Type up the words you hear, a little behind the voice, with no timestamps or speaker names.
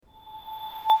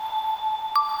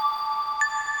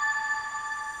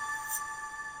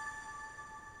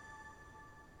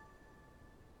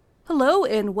Hello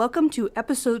and welcome to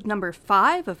episode number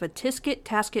 5 of a Tisket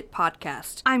Tasket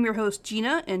podcast. I'm your host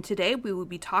Gina, and today we will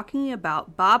be talking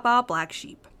about Baa Baa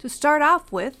Blacksheep. To start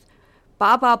off with,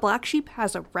 Baa Baa Blacksheep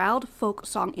has a Rowd Folk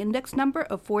Song Index number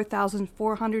of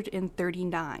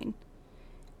 4,439.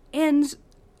 And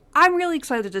I'm really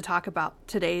excited to talk about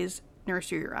today's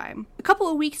nursery rhyme. A couple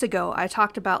of weeks ago, I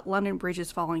talked about London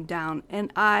bridges falling down,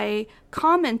 and I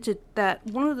commented that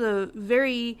one of the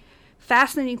very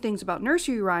fascinating things about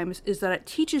nursery rhymes is that it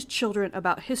teaches children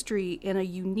about history in a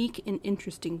unique and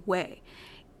interesting way.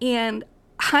 And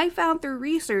I found through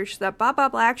research that Baa Baa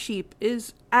Blacksheep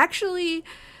is actually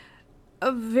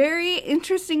a very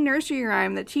interesting nursery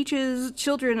rhyme that teaches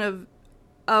children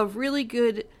a really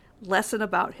good lesson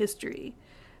about history.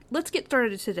 Let's get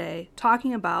started today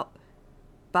talking about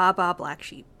Baa Baa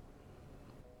Blacksheep.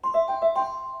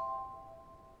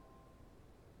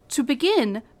 To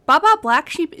begin, Baa Baa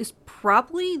Blacksheep is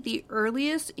probably the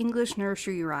earliest English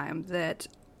nursery rhyme that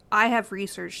I have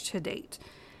researched to date.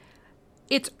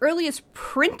 Its earliest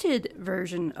printed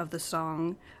version of the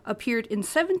song appeared in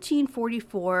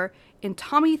 1744 in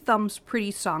Tommy Thumb's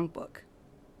Pretty Songbook.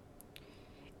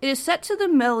 It is set to the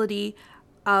melody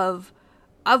of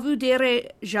A vous dire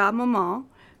ja maman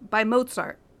by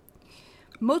Mozart.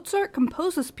 Mozart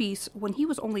composed this piece when he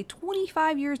was only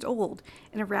 25 years old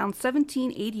in around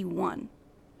 1781.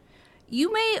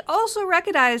 You may also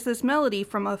recognize this melody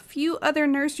from a few other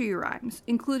nursery rhymes,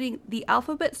 including the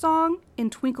Alphabet Song and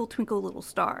Twinkle Twinkle Little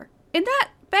Star. And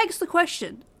that begs the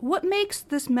question, what makes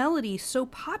this melody so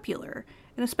popular,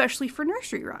 and especially for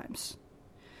nursery rhymes?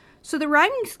 So the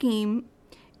rhyming scheme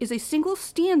is a single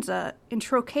stanza in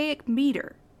trochaic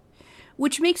meter,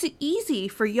 which makes it easy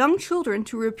for young children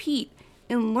to repeat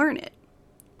and learn it,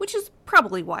 which is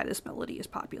probably why this melody is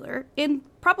popular, and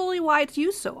probably why it's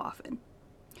used so often.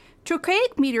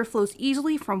 Trochaic meter flows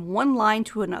easily from one line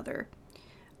to another.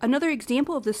 Another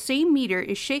example of the same meter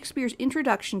is Shakespeare's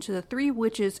introduction to the three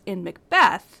witches in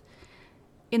Macbeth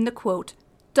in the quote,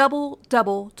 "Double,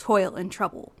 double, toil and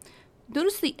trouble."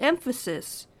 Notice the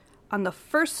emphasis on the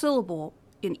first syllable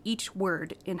in each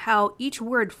word and how each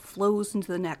word flows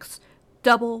into the next.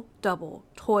 Double, double,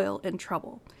 toil and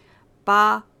trouble.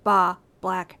 Baa Baa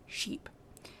Black Sheep.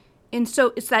 And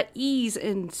so it's that ease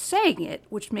in saying it,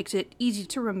 which makes it easy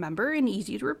to remember and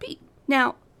easy to repeat.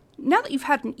 Now that you've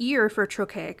had an ear for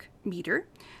trochaic meter,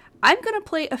 I'm going to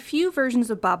play a few versions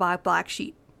of Baa Baa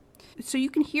Blacksheep, so you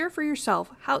can hear for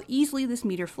yourself how easily this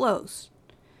meter flows.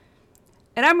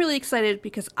 And I'm really excited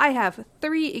because I have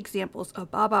 3 examples of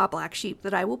Baa Baa Blacksheep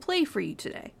that I will play for you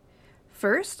today.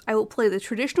 First, I will play the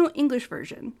traditional English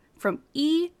version from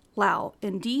E. Lau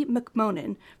and D.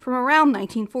 McMonan from around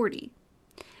 1940.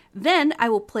 Then I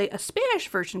will play a Spanish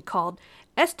version called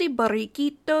Este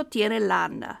Borriquito Tiene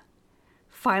Lana.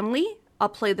 Finally, I'll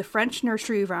play the French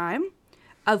nursery rhyme,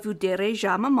 A vous dire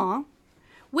ja maman,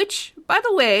 which, by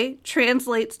the way,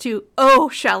 translates to, "Oh,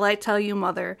 shall I tell you,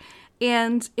 mother?"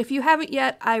 And if you haven't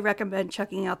yet, I recommend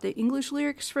checking out the English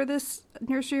lyrics for this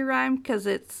nursery rhyme because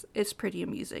it's pretty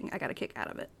amusing. I got a kick out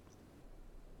of it.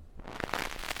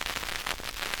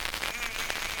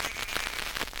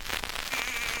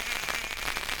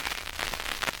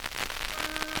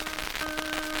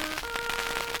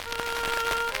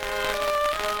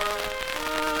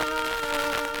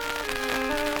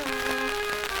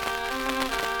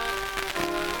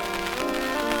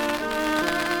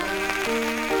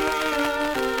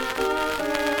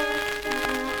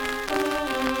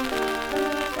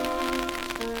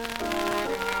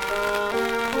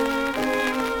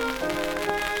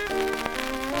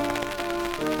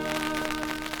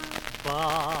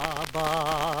 Baa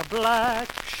Baa Black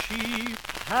Sheep,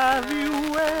 have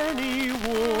you any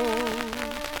wool?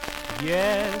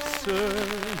 Yes, sir,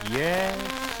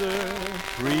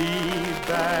 3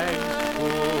 bags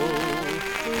full.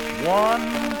 1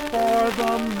 for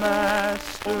the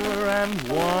master and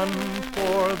 1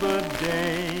 for the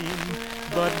dame,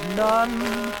 but none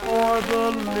for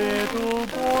the little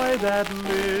boy that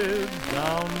lives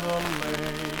down the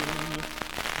lane.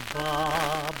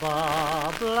 Baa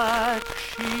Baa Black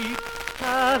Sheep,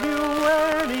 have you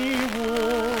any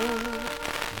wool?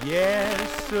 Yes,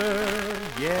 sir,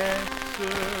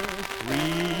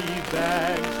 3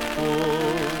 bags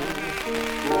full.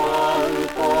 1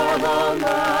 for the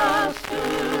master,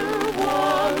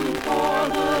 1 for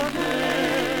the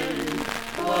dame,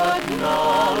 but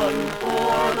none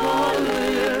for the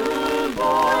little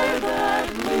boy that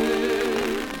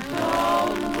lives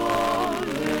down the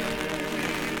lane.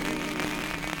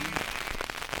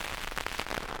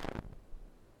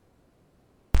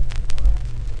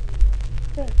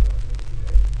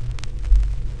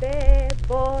 De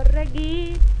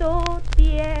borreguito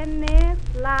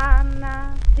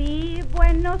Sí,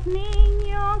 buenos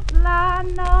niños,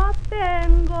 lana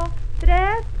tengo, 3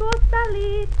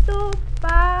 costalitos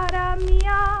para mi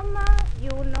ama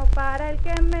y uno para el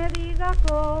que me diga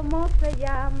cómo se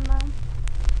llama.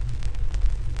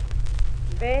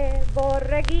 Ve,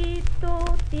 borreguito,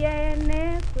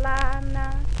 tienes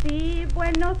lana. Sí,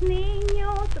 buenos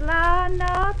niños,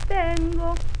 lana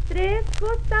tengo, 3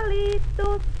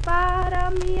 costalitos para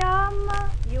mi ama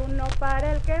y uno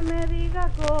para el que me diga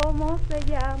cómo se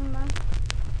llama.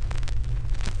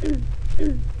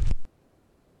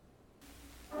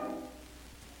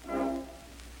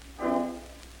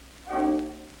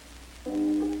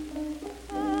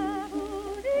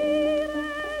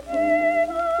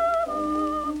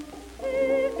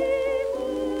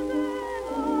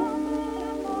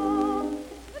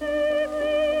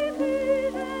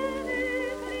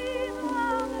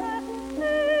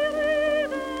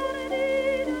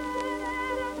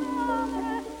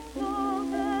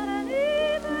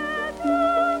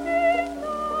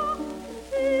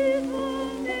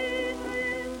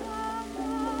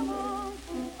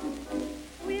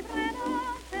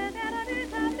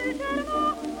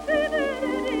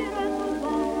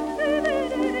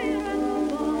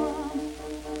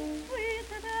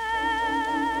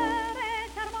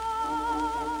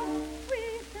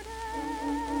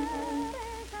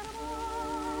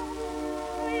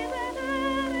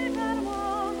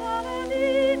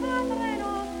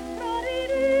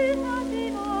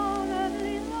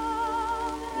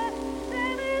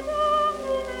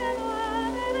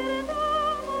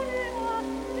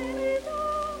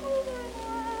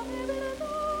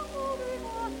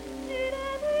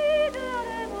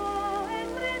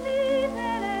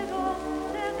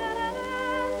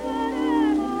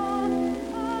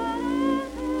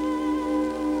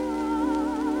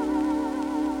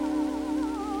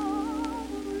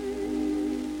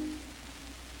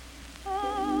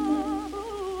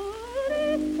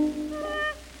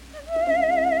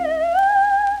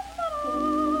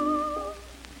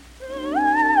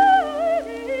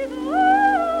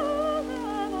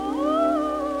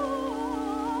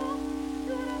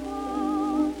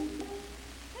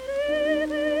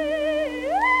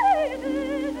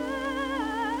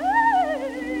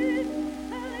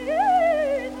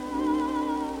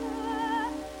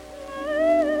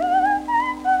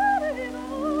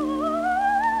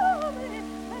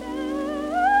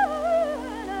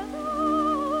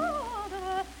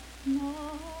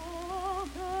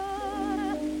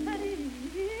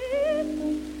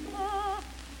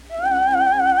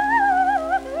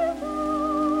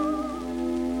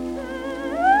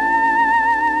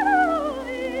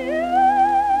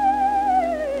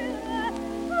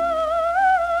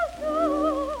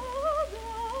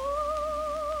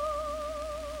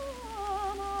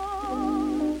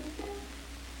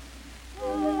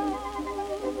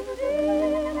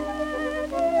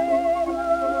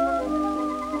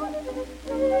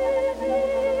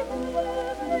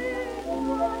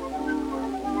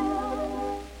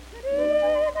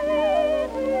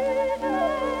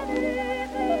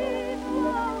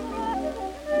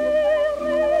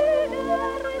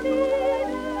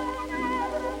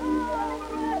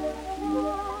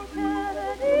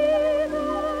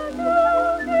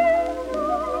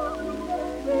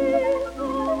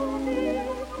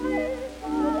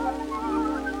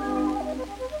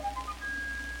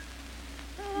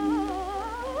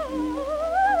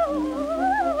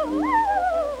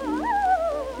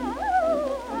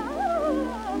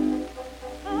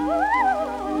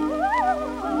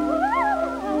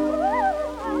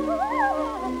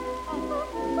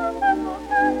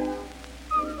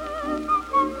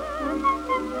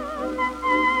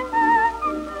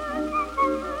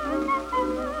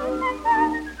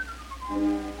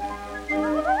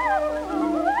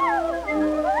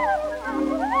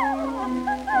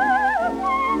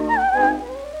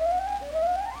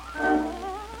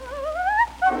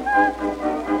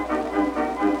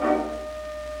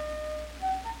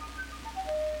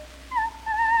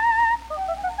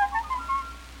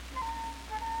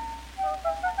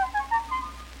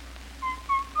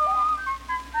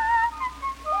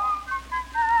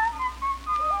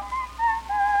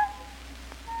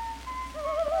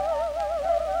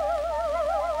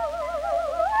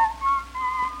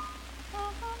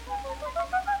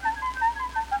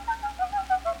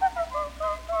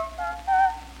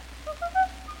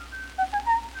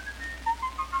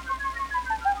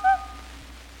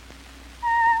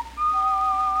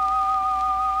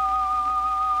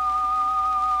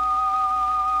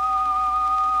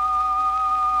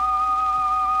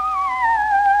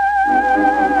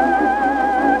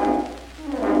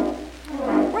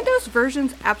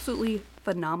 Versions absolutely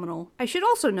phenomenal. I should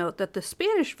also note that the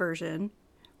Spanish version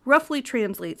roughly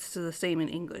translates to the same in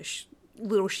English.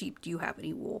 Little sheep, do you have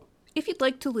any wool? If you'd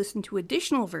like to listen to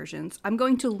additional versions, I'm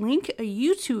going to link a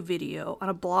YouTube video on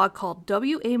a blog called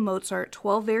W.A. Mozart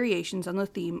 12 Variations on the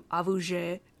Theme A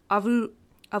vous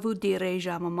direz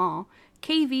ja maman,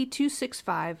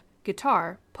 KV265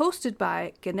 guitar, posted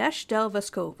by Ganesh Del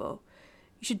Vescovo.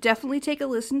 You should definitely take a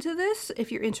listen to this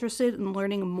if you're interested in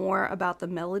learning more about the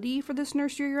melody for this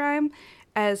nursery rhyme,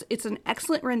 as it's an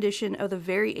excellent rendition of the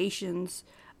variations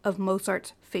of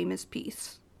Mozart's famous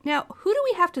piece. Now, who do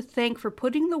we have to thank for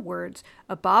putting the words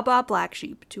 "A Baa Baa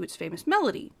Blacksheep" to its famous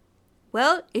melody?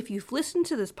 Well, if you've listened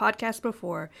to this podcast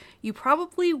before, you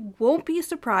probably won't be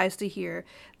surprised to hear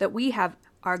that we have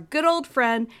our good old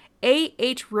friend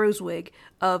A.H. Rosewig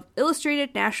of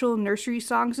Illustrated National Nursery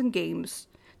Songs and Games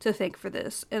to thank for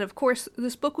this. And of course,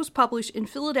 this book was published in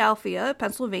Philadelphia,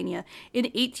 Pennsylvania in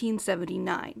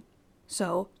 1879.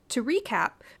 So, to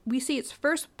recap, we see its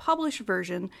first published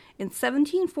version in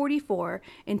 1744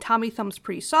 in Tommy Thumb's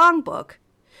Pretty Songbook,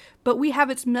 but we have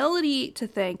its melody to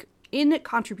thank in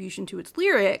contribution to its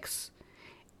lyrics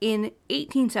in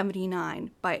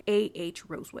 1879 by A.H.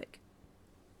 Rosewig.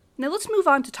 Now let's move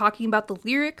on to talking about the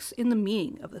lyrics and the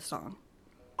meaning of the song.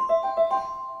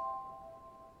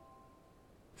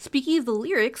 Speaking of the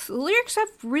lyrics have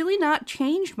really not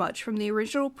changed much from the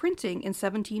original printing in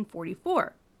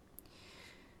 1744.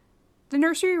 The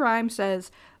nursery rhyme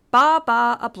says, "Baa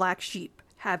baa a black sheep,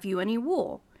 have you any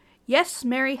wool? Yes,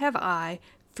 marry have I,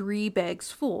 3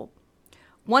 bags full.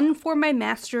 1 for my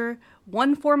master,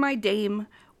 1 for my dame,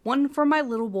 1 for my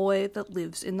little boy that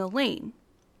lives in the lane."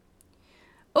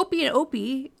 Opie and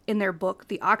Opie, in their book,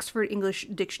 The Oxford English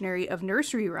Dictionary of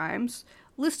Nursery Rhymes,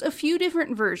 list a few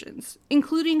different versions,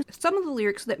 including some of the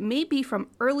lyrics that may be from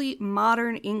early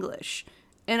modern English,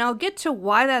 and I'll get to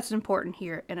why that's important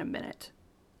here in a minute.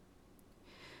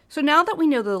 So now that we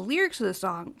know the lyrics of the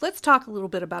song, let's talk a little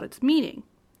bit about its meaning.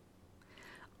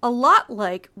 A lot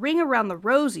like Ring Around the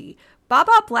Rosie, Baa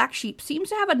Baa Blacksheep seems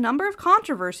to have a number of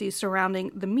controversies surrounding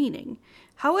the meaning.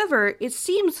 However, it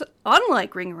seems,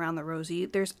 unlike Ring Around the Rosie,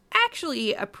 there's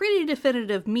actually a pretty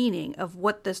definitive meaning of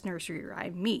what this nursery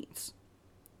rhyme means.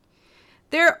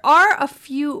 There are a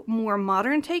few more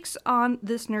modern takes on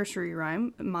this nursery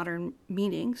rhyme, modern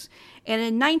meanings, and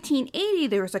in 1980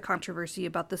 there was a controversy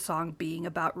about the song being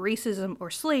about racism or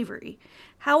slavery.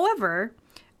 However,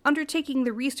 undertaking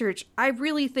the research, I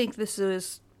really think this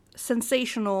is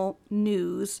sensational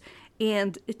news,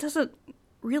 and it doesn't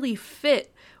really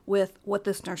fit with what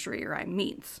this nursery rhyme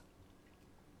means.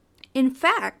 In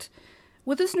fact,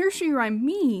 what this nursery rhyme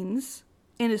means,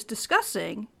 and is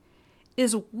discussing,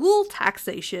 is wool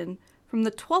taxation from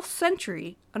the 12th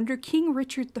century under King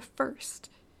Richard I.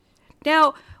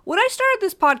 Now, when I started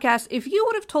this podcast, if you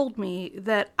would have told me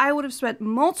that I would have spent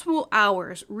multiple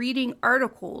hours reading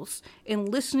articles and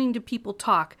listening to people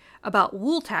talk about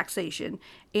wool taxation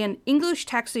and English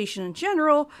taxation in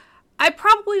general, I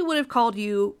probably would have called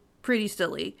you pretty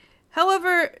silly.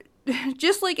 However,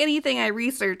 just like anything I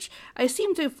research, I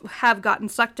seem to have gotten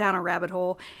sucked down a rabbit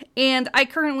hole, and I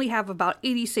currently have about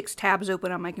 86 tabs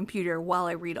open on my computer while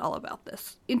I read all about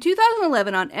this. In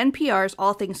 2011, on NPR's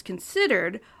All Things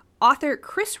Considered, author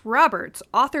Chris Roberts,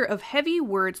 author of Heavy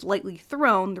Words Lightly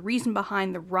Thrown, The Reason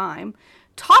Behind the Rhyme,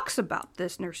 talks about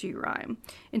this nursery rhyme,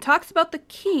 and talks about the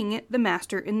king, the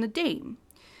master, and the dame.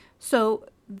 So,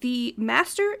 the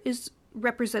master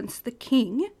represents the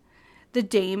king, the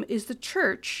dame is the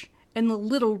church, and the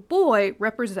little boy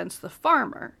represents the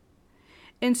farmer.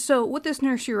 And so what this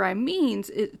nursery rhyme means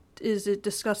is it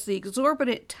discusses the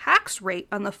exorbitant tax rate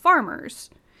on the farmers,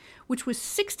 which was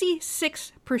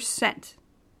 66%.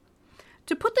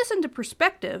 To put this into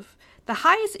perspective, the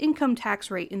highest income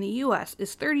tax rate in the U.S.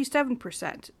 is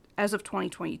 37% as of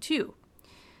 2022.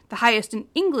 The highest in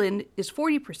England is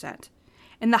 40%,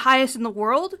 and the highest in the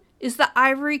world is the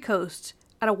Ivory Coast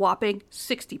at a whopping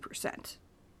 60%.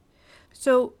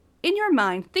 So, in your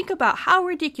mind, think about how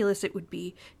ridiculous it would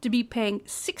be to be paying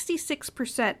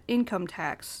 66% income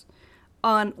tax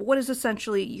on what is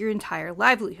essentially your entire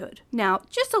livelihood. Now,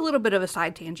 just a little bit of a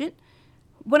side tangent.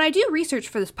 When I do research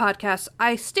for this podcast,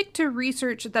 I stick to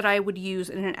research that I would use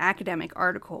in an academic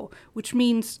article, which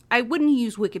means I wouldn't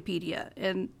use Wikipedia,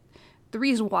 and the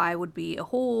reason why would be a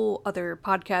whole other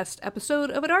podcast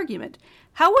episode of an argument.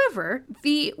 However,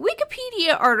 the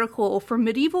Wikipedia article for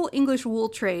medieval English wool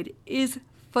trade is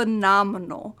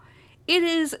phenomenal. It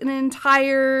is an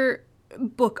entire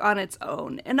book on its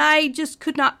own, and I just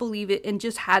could not believe it and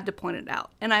just had to point it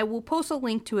out. And I will post a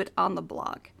link to it on the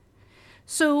blog.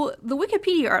 So the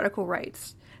Wikipedia article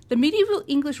writes, The medieval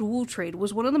English wool trade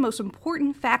was one of the most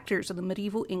important factors of the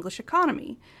medieval English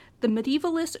economy. The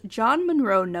medievalist John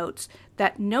Monroe notes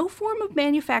that no form of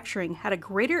manufacturing had a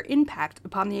greater impact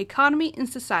upon the economy and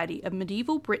society of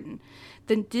medieval Britain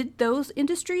than did those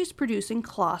industries producing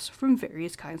cloths from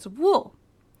various kinds of wool.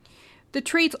 The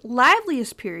trade's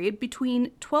liveliest period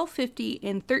between 1250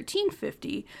 and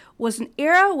 1350 was an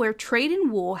era where trade in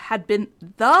wool had been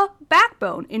the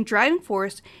backbone and driving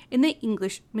force in the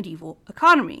English medieval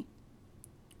economy.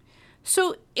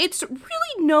 So it's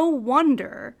really no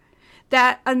wonder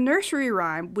that a nursery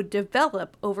rhyme would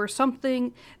develop over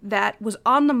something that was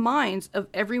on the minds of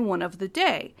everyone of the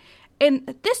day.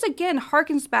 And this again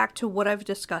harkens back to what I've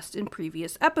discussed in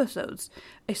previous episodes,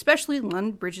 especially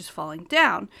London Bridge is Falling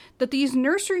Down, that these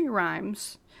nursery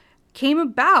rhymes came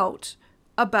about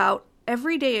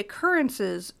everyday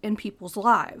occurrences in people's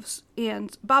lives.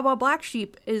 And Baa Baa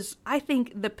Blacksheep is, I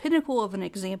think, the pinnacle of an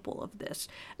example of this,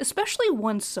 especially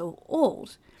one so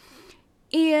old.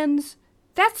 And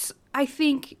that's, I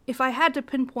think, if I had to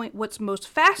pinpoint what's most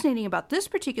fascinating about this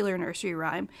particular nursery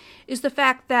rhyme, is the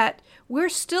fact that we're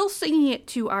still singing it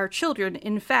to our children.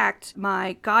 In fact,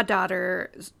 my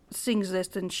goddaughter sings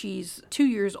this and she's 2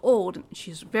 years old and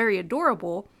she's very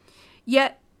adorable,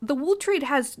 yet the wool trade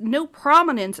has no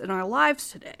prominence in our lives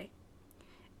today.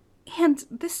 And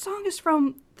this song is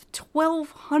from the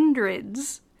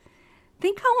 1200s.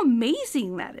 Think how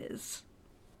amazing that is.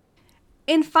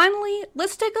 And finally,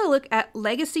 let's take a look at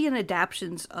legacy and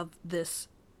adaptations of this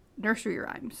nursery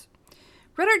rhymes.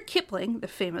 Rudyard Kipling, the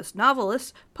famous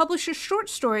novelist, published a short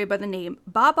story by the name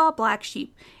Baa Baa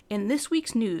Blacksheep in This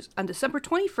Week's News on December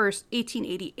 21st,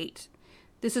 1888.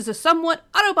 This is a somewhat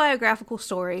autobiographical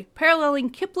story paralleling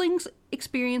Kipling's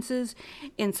experiences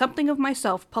in Something of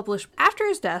Myself, published after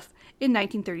his death in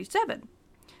 1937.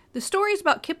 The story is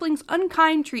about Kipling's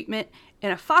unkind treatment in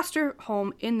a foster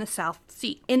home in the South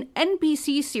Sea. An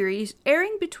NBC series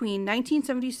airing between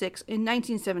 1976 and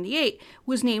 1978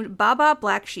 was named Baa Baa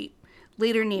Blacksheep,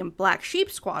 later named Black Sheep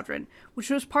Squadron, which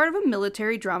was part of a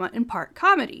military drama and part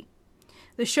comedy.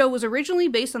 The show was originally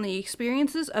based on the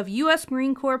experiences of U.S.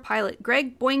 Marine Corps pilot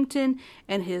Greg Boyington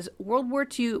and his World War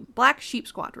II Black Sheep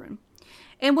Squadron.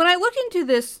 And when I looked into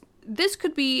this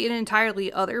could be an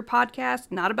entirely other podcast,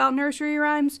 not about nursery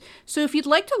rhymes. So if you'd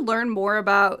like to learn more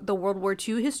about the World War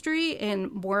II history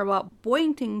and more about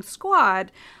Boyington's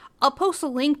squad, I'll post a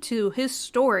link to his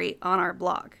story on our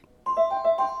blog.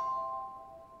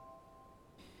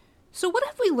 So what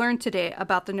have we learned today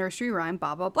about the nursery rhyme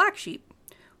Baa Baa Blacksheep?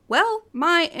 Well,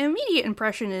 my immediate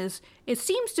impression is it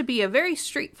seems to be a very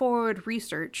straightforward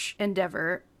research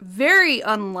endeavor, very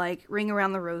unlike Ring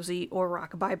Around the Rosie or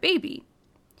Rockabye Baby.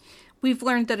 We've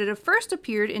learned that it first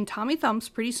appeared in Tommy Thumb's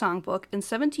Pretty Songbook in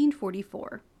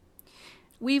 1744.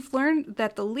 We've learned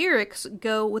that the lyrics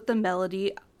go with the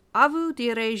melody A vous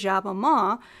dire ja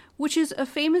maman, which is a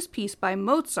famous piece by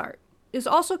Mozart. It is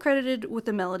also credited with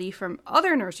the melody from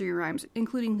other nursery rhymes,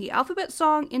 including the Alphabet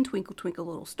Song and Twinkle Twinkle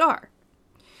Little Star.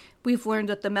 We've learned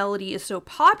that the melody is so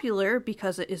popular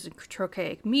because it is in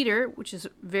trochaic meter, which is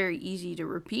very easy to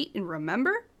repeat and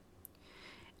remember.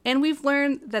 And we've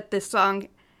learned that this song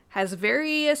has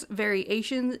various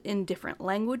variations in different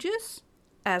languages,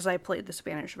 as I played the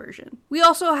Spanish version. We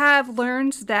also have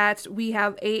learned that we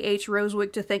have A.H.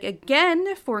 Rosewig to thank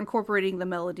again for incorporating the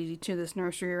melody to this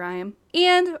nursery rhyme.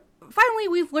 And finally,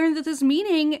 we've learned that this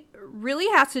meaning really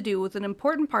has to do with an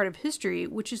important part of history,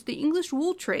 which is the English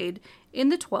wool trade in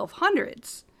the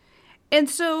 1200s. And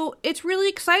so it's really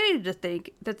exciting to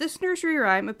think that this nursery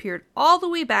rhyme appeared all the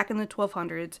way back in the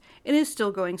 1200s and is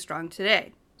still going strong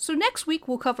today. So next week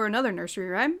we'll cover another nursery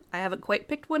rhyme. I haven't quite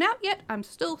picked one out yet. I'm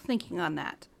still thinking on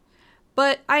that.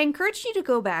 But I encourage you to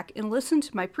go back and listen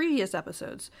to my previous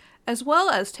episodes, as well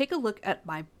as take a look at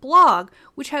my blog,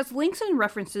 which has links and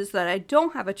references that I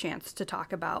don't have a chance to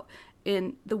talk about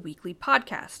in the weekly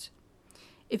podcast.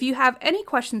 If you have any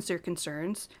questions or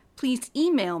concerns, please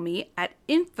email me at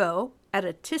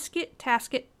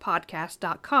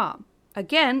info@atiskettasketpodcast.com.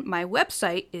 Again, my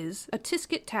website is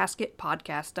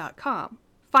atiskettasketpodcast.com.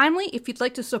 Finally, if you'd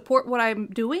like to support what I'm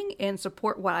doing and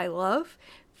support what I love,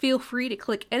 feel free to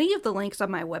click any of the links on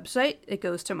my website. It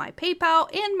goes to my PayPal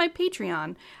and my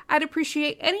Patreon. I'd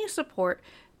appreciate any support,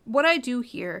 what I do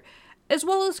here, as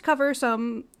well as cover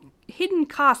some hidden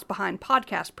costs behind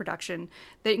podcast production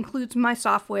that includes my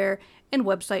software and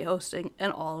website hosting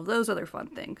and all of those other fun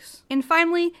things. And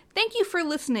finally, thank you for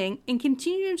listening and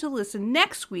continue to listen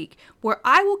next week where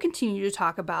I will continue to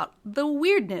talk about the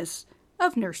weirdness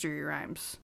of nursery rhymes.